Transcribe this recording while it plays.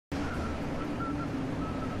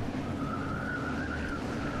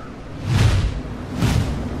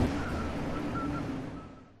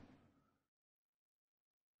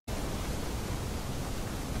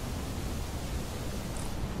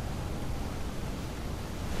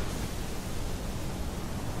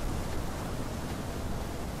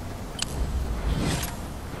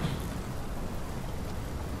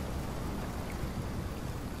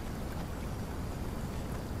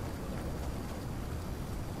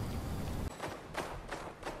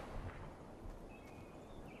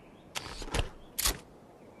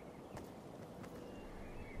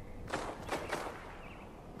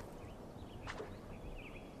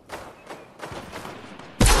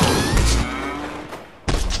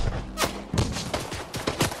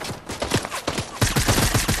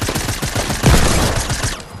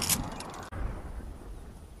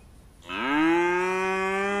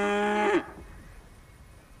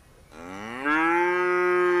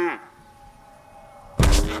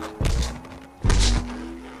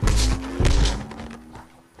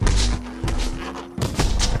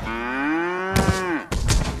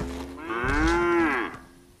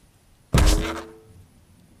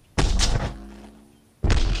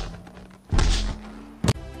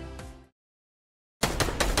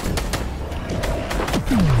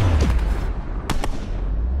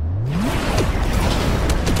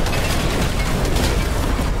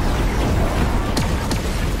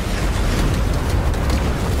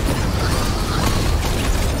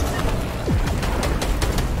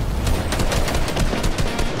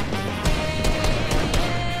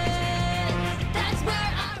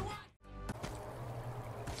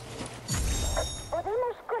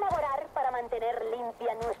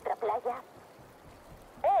limpia nuestra playa?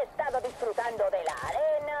 He estado disfrutando de la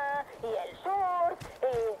arena y el surf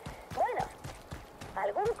y... bueno,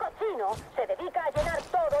 algún cochino se dedica a llenar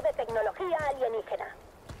todo de tecnología alienígena.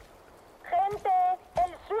 Gente,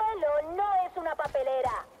 el suelo no es una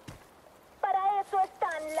papelera. Para eso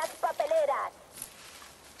están las papeleras.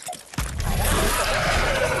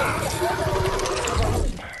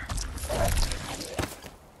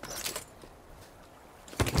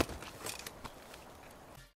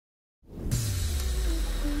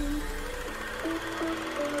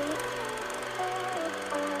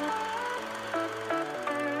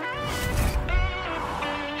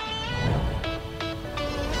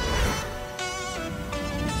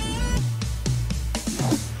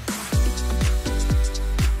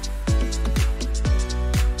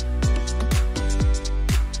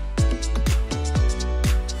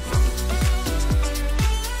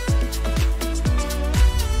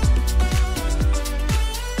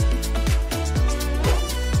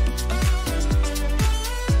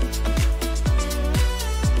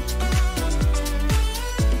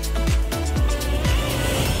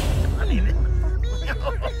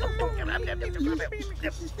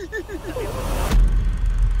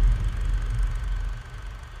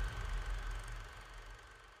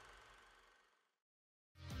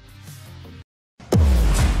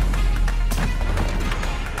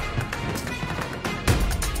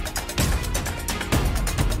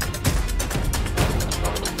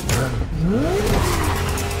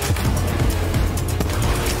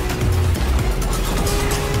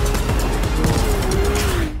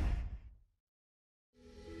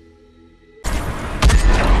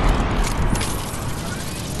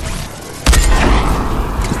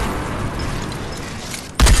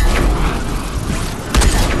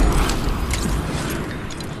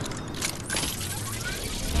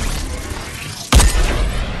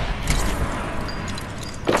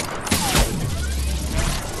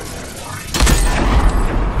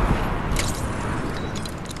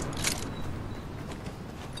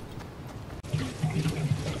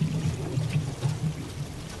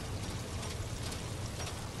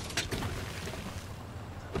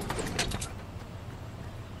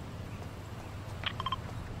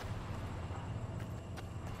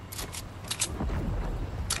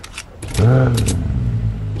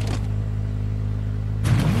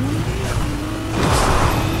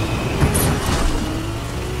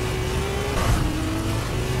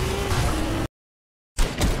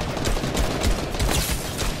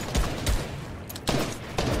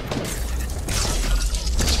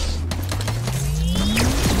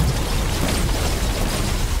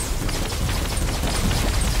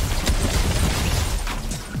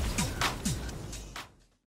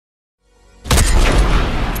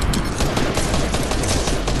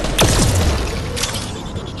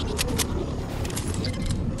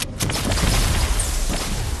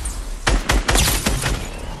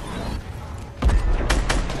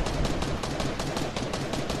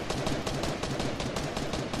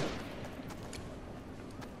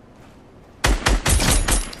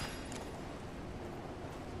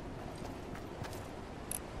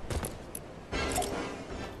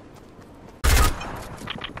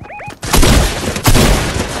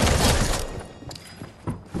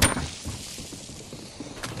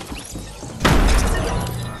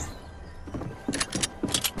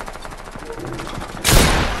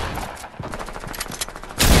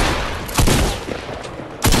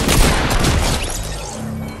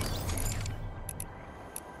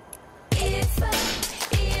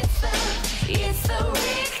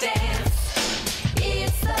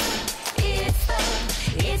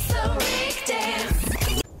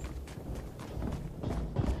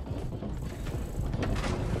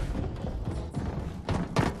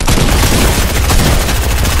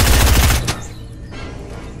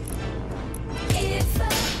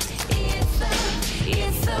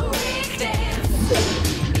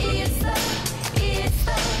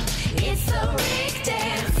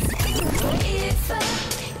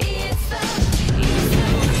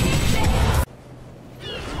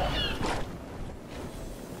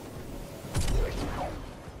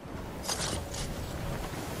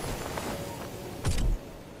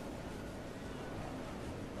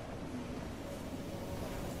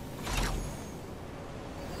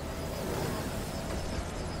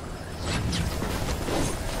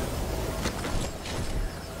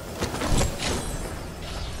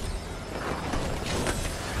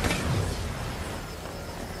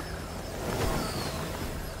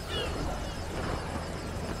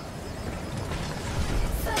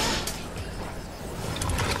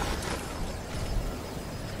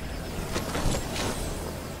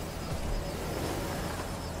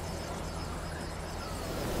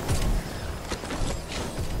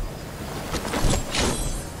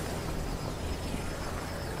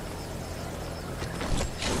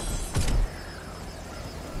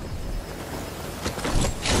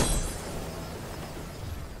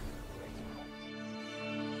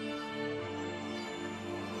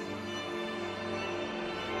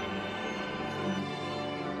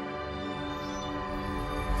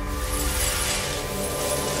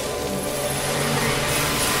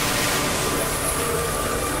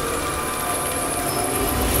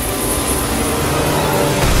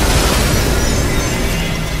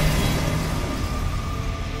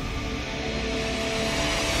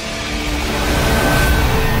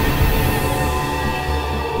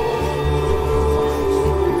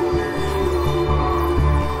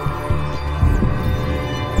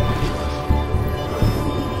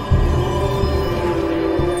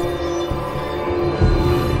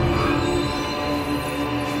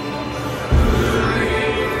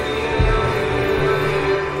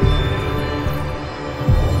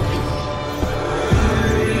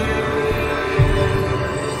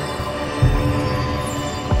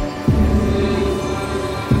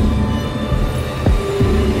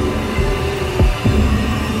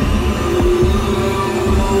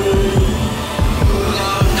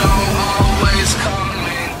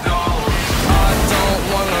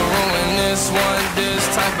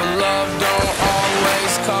 love don't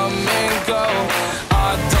always come and go.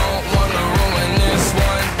 I don't wanna ruin this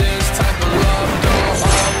one. This type of love don't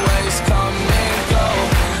always come and go.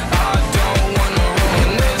 I don't wanna ruin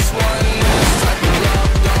this one. This type of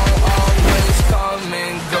love don't always come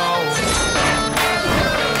and go.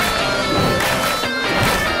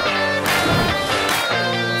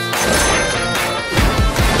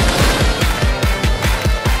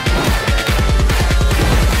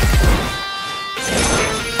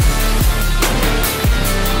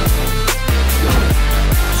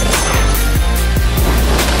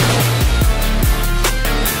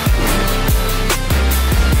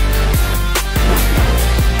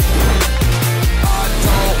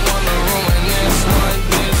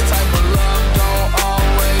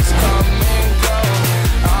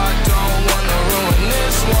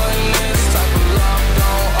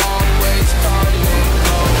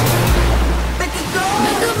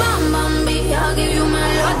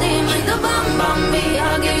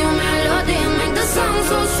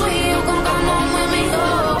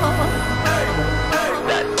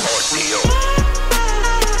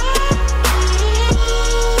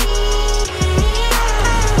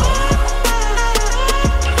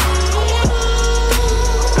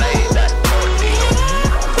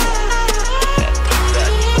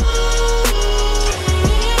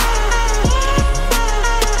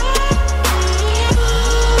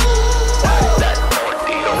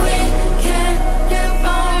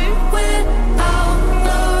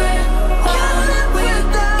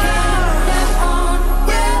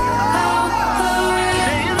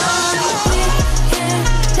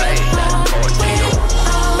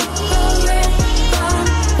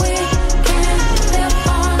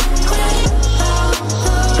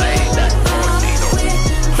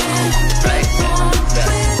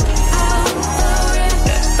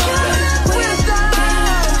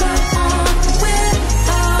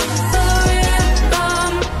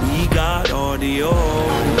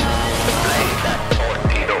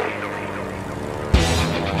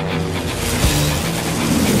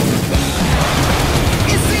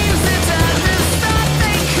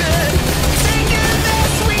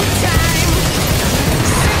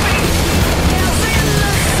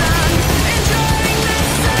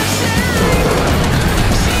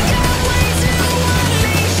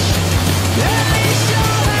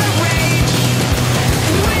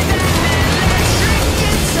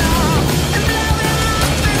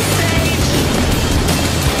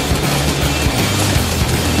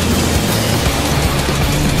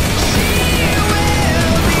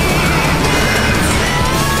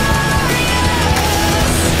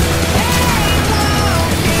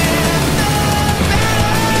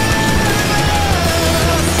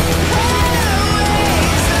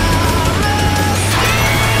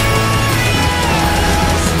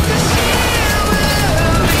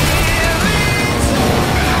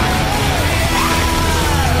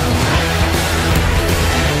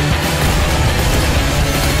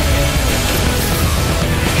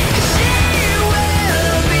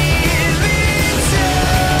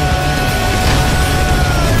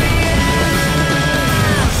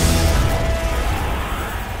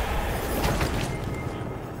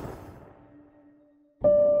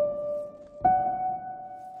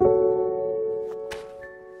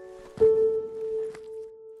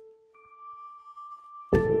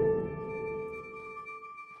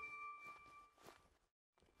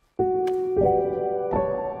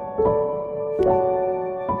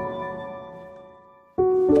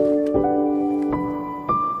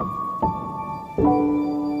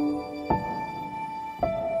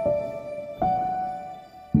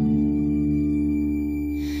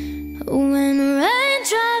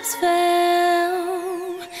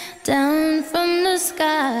 down from the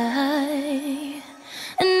sky.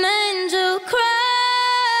 An angel cried,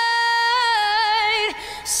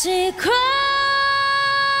 she cried.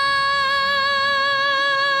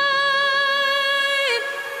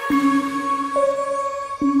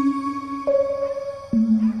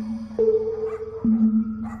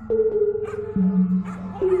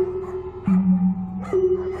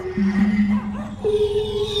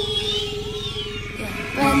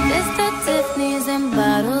 Breakfast at Tiffany's and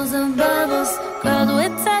bottles of bubbles. Girls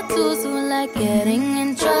with tattoos who like getting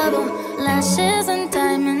in trouble. Lashes and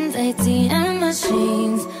diamonds, ATM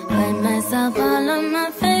machines. Buy myself all of my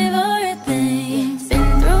favorite things.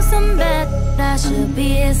 Been through some bad, I should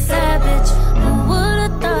be a savage. Who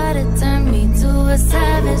would've thought it turned me to a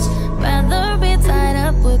savage? Rather be tied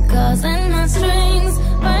up with calls and my strings.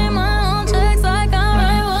 Write my own checks like I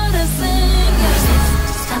write what I sing.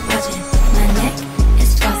 Stop watching, my neck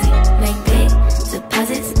is glossy. Make big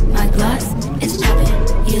deposits, my gloss is popping.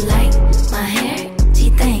 You like my hair? Gee,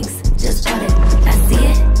 thanks.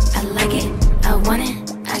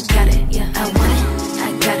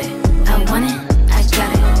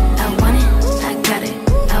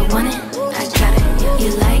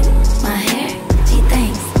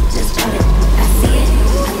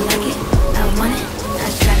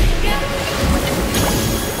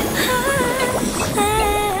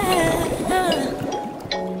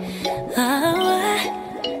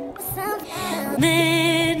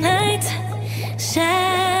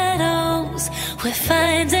 We're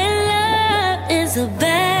finding love is a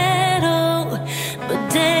battle, but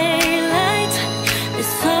daylight is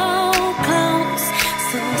so close.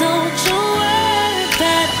 So don't you worry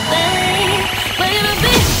about a thing. We're gonna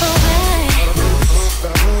be alright.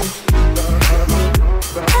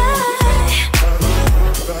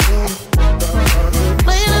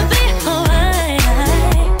 We're gonna be alright.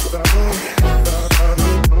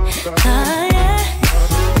 Oh yeah,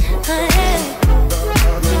 oh yeah.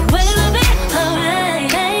 We're gonna be alright.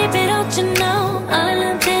 Baby, don't you know all of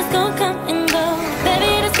them things gon' come and go.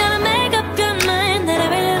 Baby, just gotta make up your mind that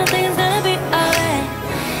every little thing's gonna be alright.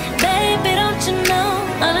 Baby, don't you know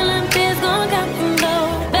all of them things gon' come and go.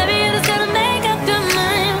 Baby, you just gotta make up your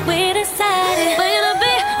mind. We decided we're gonna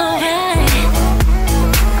be alright.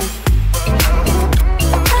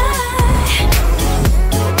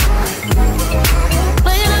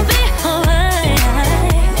 We're gonna be alright.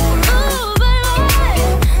 Ooh, baby.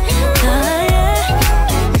 Oh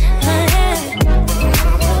yeah, oh yeah.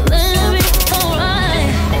 We're gonna be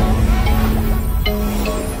alright.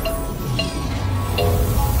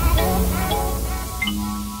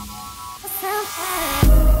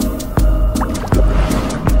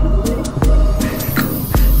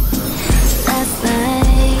 Last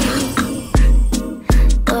night,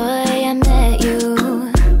 boy, I met you.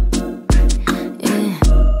 Yeah.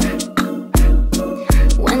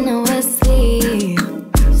 When I was asleep,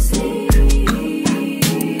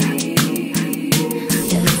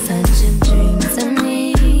 you're such a dream to me.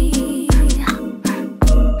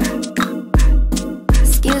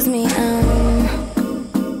 Excuse me,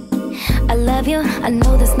 I love you. I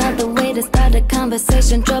know that's not the way to start a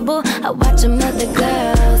conversation. Trouble. I watch them other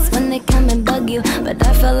girls when they come and bug you, but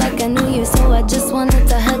I felt like I knew you, so I just wanted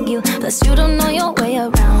to hug you. Plus you don't know your way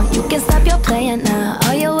around. You can stop your playing now.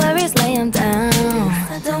 All your worries, lay 'em down.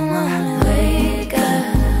 I don't wanna wake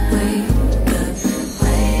up, wake up,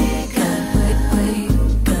 wake up,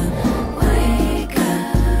 wake up, wake up,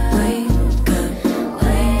 wake up,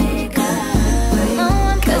 wake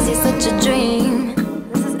up. 'Cause you're such a dream.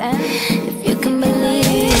 If you can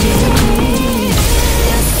believe,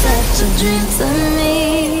 you're such a dream to me.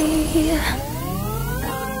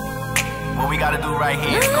 What we gotta do right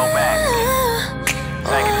here is go back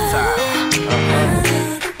in the time.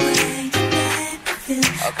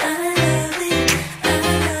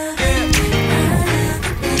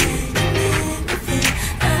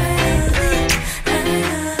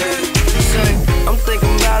 I'm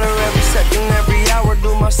thinking about her every second, every hour. Do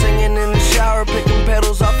my singing in the shower, picking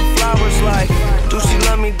petals off the flowers. Like, do she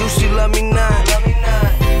love me? Do she love me not?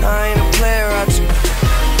 I ain't a player.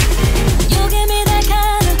 You give me that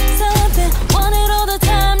kind of something, want it all the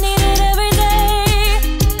time, need it every day.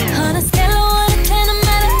 On a scale of 1 to 10, I'm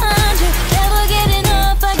at 100. Never get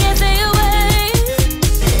enough, I can't stay away.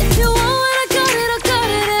 If you want what I got it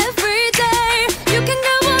every day. You can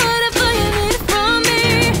get whatever you need from me.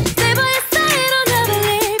 Stay by your side, I'll never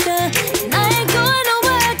leave ya. And I ain't going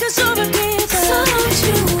nowhere 'cause you're a keeper. So don't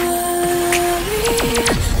you worry,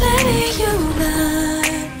 baby, you love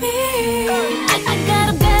me. I got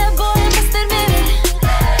a bad boy, I must admit it.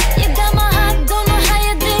 You got my heart, don't know how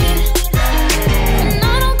you did it. And I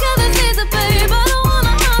don't care if it's a babe, I don't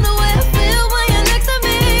wanna harm the way I feel when you're next to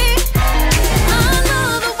me. I know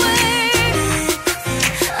the way,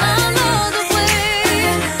 I know the way.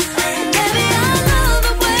 Baby, I know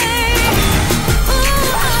the way.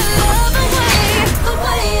 Ooh, I love the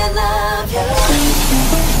way I love you.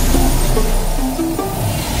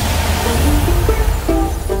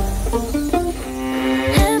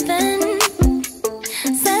 Heaven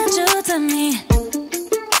sent you to me.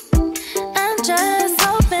 I'm just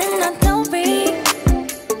hoping I don't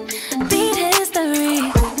repeat history.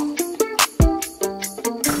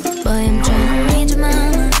 Boy, I'm trying to reach your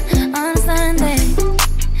mama on Sunday,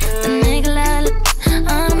 then make a lot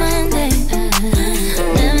on Monday.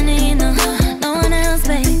 Never need no one else,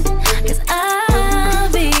 babe, 'cause I'll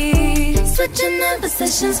be switching up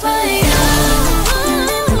positions for you.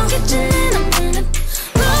 Kitchen and I'm in it.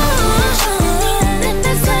 And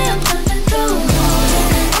that's why I'm coming through.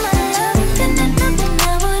 And there's nothing I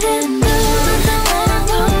wouldn't do. I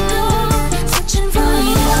won't do. Switching for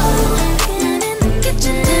you. In the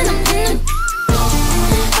kitchen and I'm in it.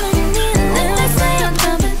 And that's why I'm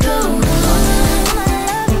coming through.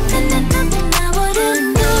 And there's nothing I wouldn't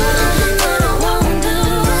do. I won't do.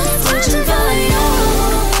 Switching for you.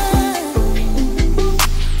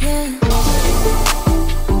 Yeah.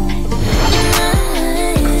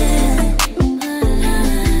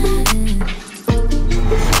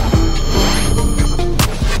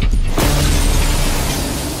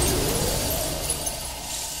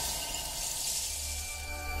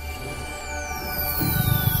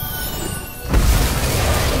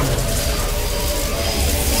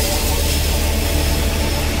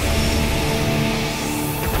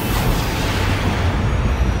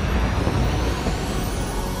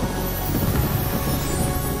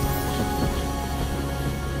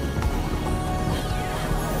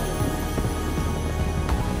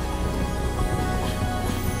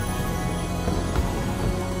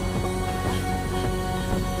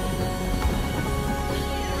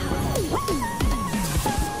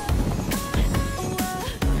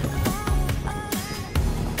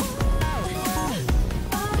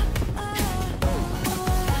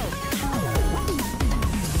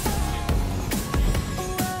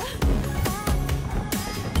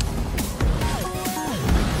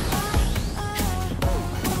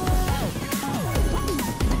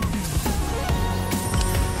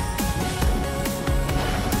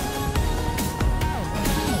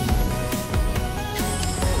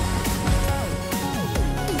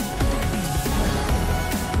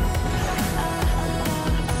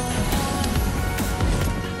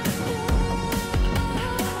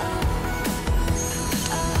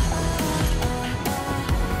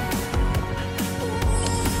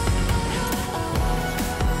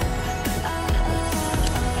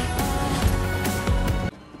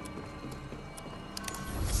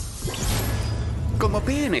 Como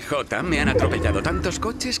PNJ me han atropellado tantos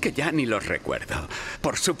coches que ya ni los recuerdo.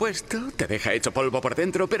 Por supuesto, te deja hecho polvo por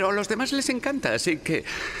dentro, pero a los demás les encanta, así que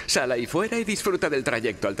sal ahí fuera y disfruta del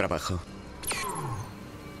trayecto al trabajo.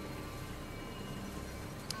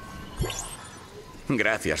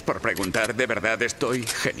 Gracias por preguntar, de verdad estoy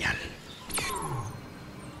genial.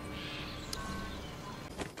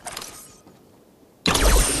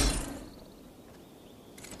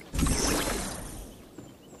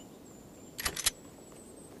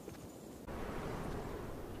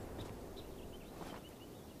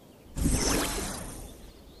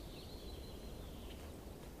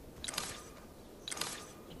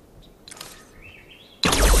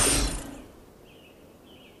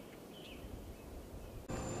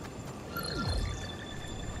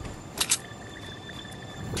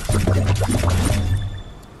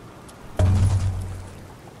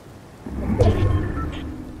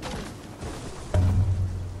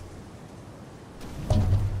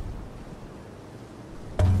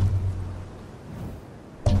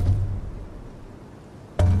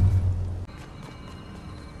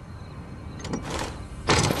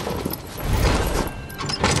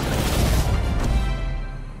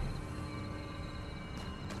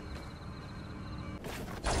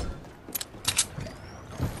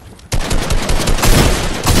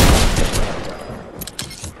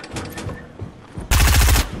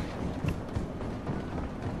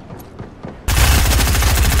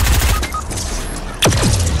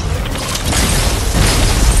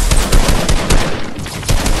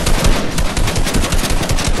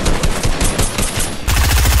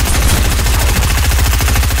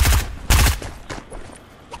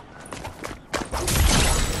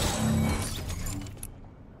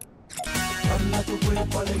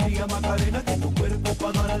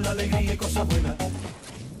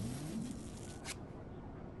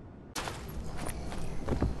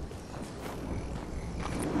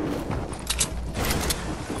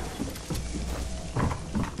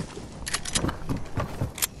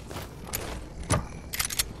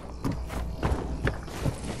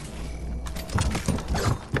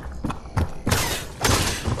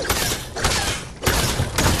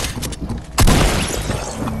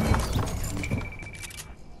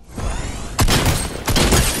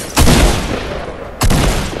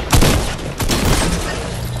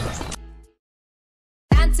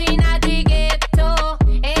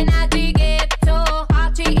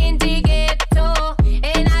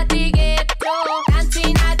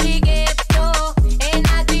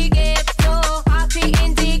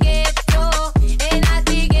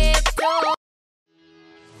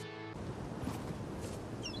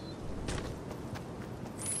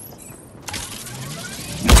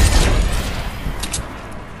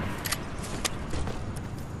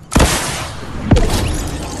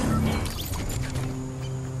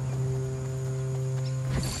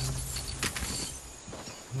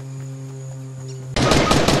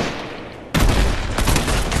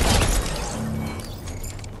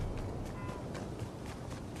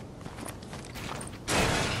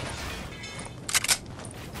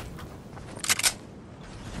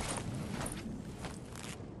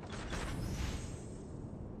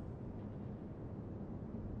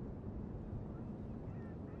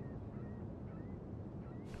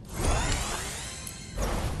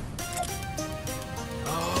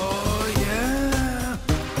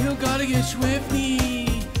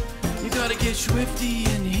 Swifty, you gotta get swifty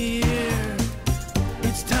in here.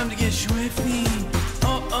 It's time to get swifty.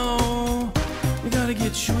 Uh-oh, we gotta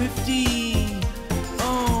get swifty.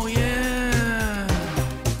 Oh yeah.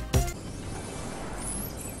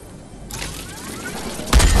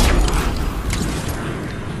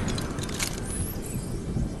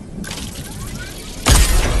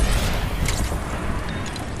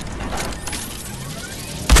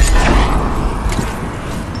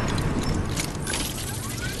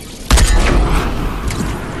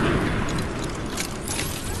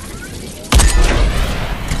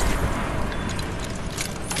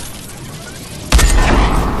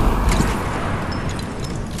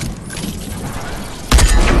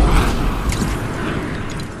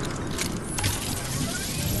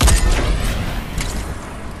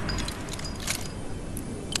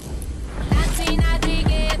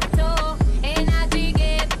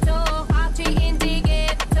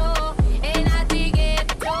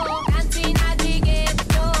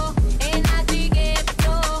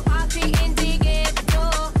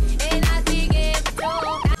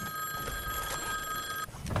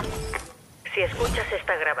 Si escuchas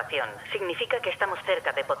esta grabación, significa que estamos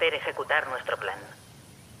cerca de poder ejecutar nuestro plan.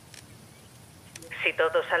 Si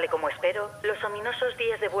todo sale como espero, los ominosos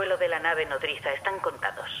días de vuelo de la nave nodriza están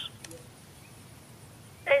contados.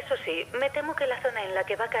 Eso sí, me temo que la zona en la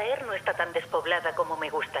que va a caer no está tan despoblada como me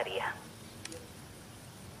gustaría.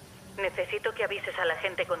 Necesito que avises a la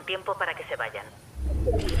gente con tiempo para que se vayan.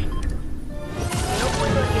 No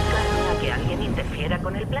puedo arriesgarme a que alguien interfiera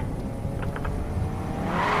con el plan.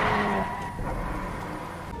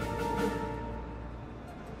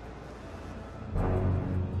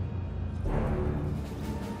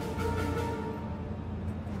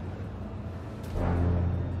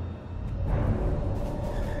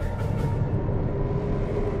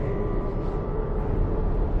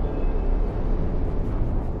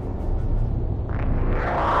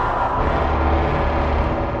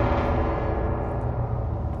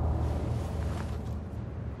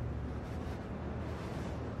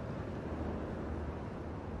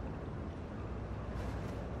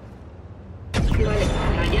 Vale,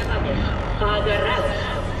 allá vamos. Agarraos.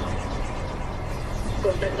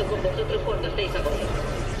 Contacto con vosotros cuando estéis a bordo.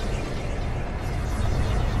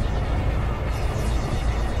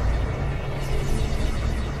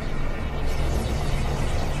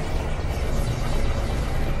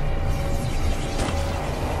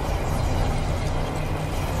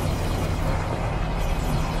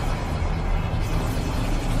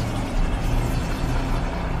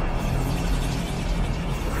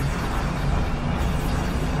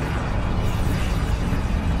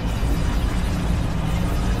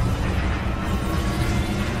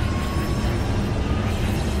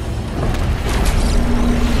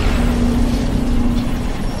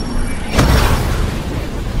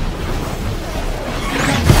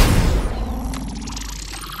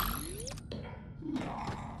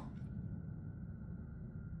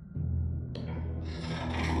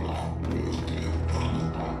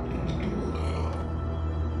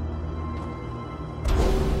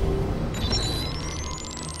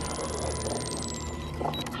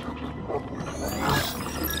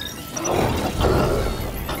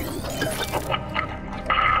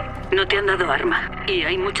 No te han dado arma y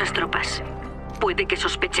hay muchas tropas. Puede que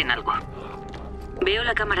sospechen algo. Veo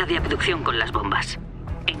la cámara de abducción con las bombas.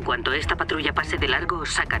 En cuanto esta patrulla pase de largo,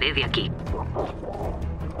 os sacaré de aquí.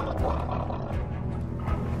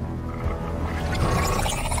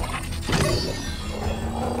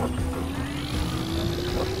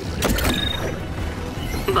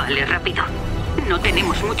 Vale, rápido. No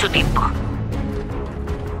tenemos mucho tiempo.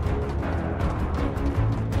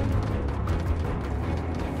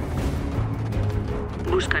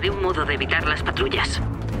 Buscaré un modo de evitar las patrullas.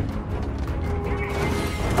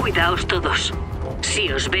 Cuidaos todos.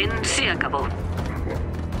 Si os ven, se acabó.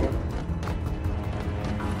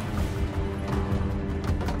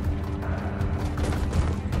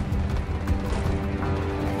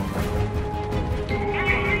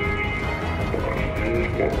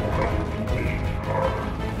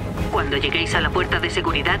 Cuando lleguéis a la puerta de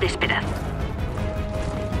seguridad, esperad.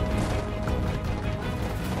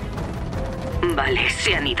 Vale,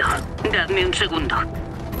 se han ido. Dadme un segundo.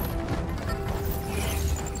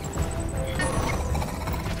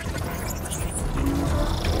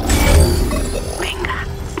 Venga,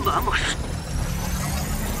 vamos.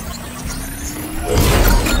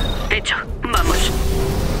 Hecho, vamos.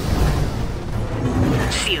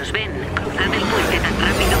 Si os ven, cruzad el puente tan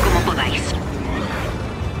rápido como podáis.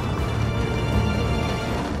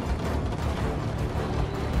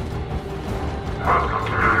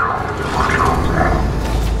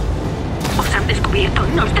 Os han descubierto,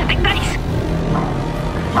 no os detengáis.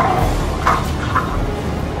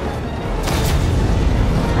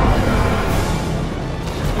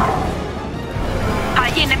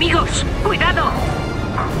 ¡Hay enemigos! ¡Cuidado!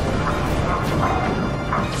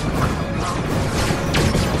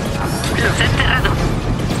 ¡Los he encerrado!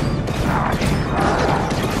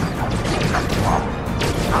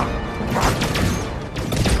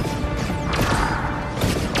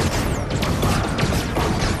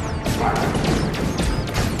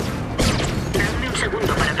 Dadme un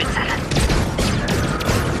segundo para pensar.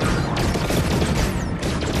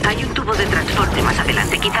 Hay un tubo de transporte más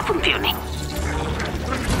adelante, quizá funcione.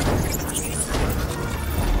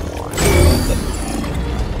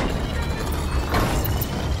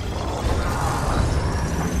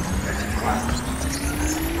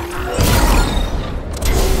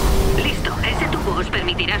 Listo, ese tubo os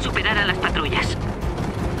permitirá superar a las patrullas.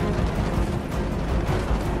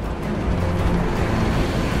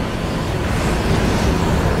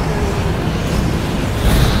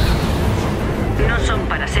 No son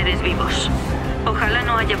para seres vivos. Ojalá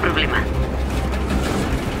no haya problema.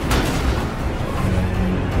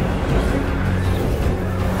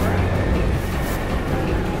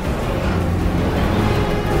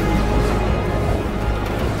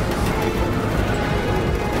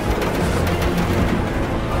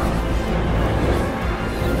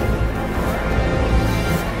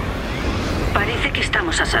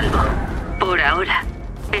 Por ahora.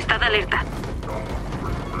 Estad alerta.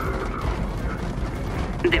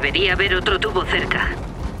 Debería haber otro tubo cerca.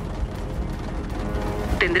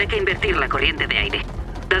 Tendré que invertir la corriente de aire.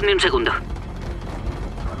 Dadme un segundo.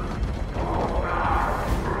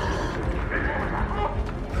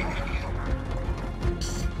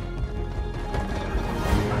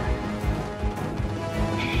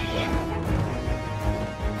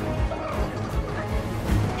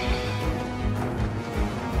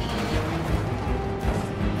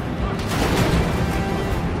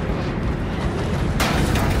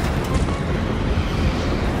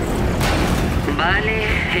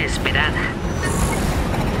 Vale, esperad.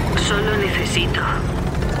 Solo necesito.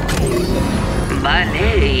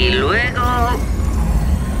 Vale, y luego...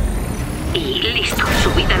 Y listo,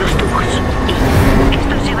 subid a los tubos. Y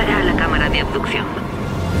esto os llevará a la cámara de abducción.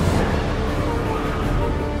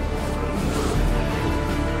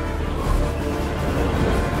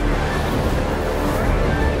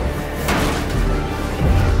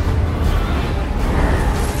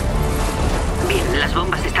 Bien, las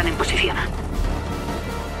bombas están en posición.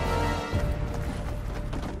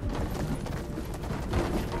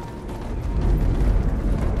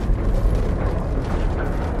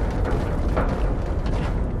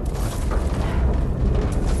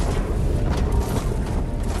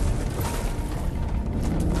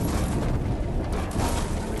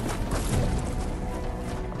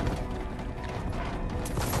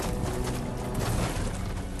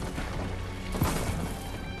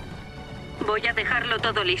 Voy a dejarlo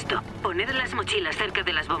todo listo. Poned las mochilas cerca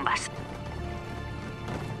de las bombas.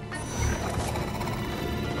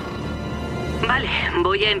 Vale,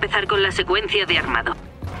 voy a empezar con la secuencia de armado.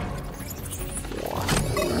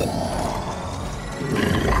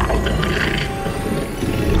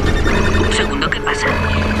 Un segundo, ¿qué pasa?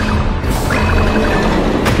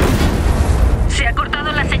 Se ha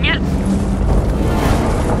cortado la señal.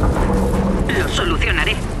 Lo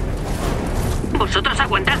solucionaré. Vosotros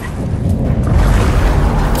aguantad.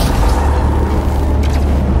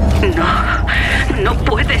 No, no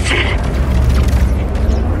puede ser.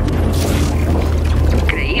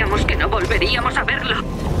 Creíamos que no volveríamos a verlo.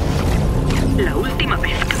 La última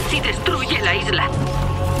vez casi destruye la isla.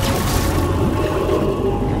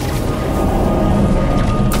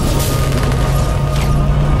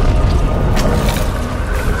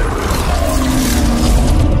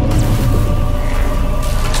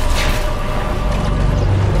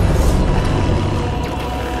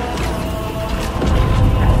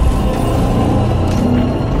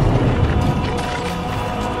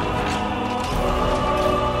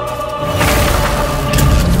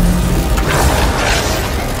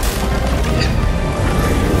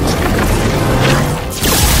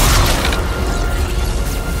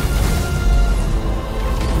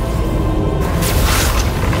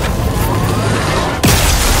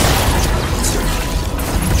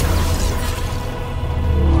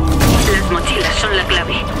 Son la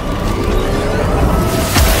clave.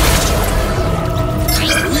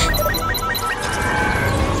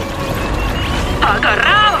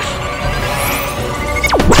 ¡Agarraos!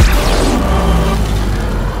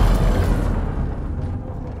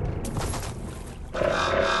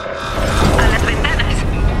 A las ventanas.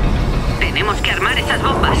 Tenemos que armar esas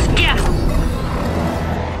bombas. ¡Ya!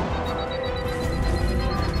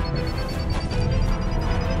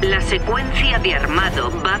 La secuencia de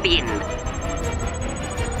armado va bien.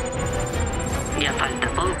 Ya falta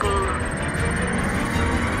poco.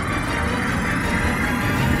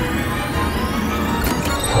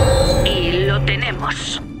 Y lo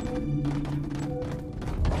tenemos.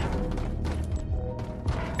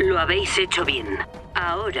 Lo habéis hecho bien.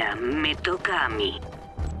 Ahora me toca a mí.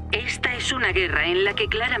 Esta es una guerra en la que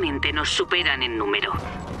claramente nos superan en número.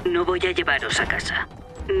 No voy a llevaros a casa.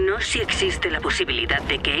 No si existe la posibilidad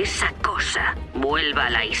de que esa cosa vuelva a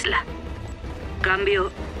la isla.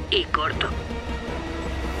 Cambio y corto.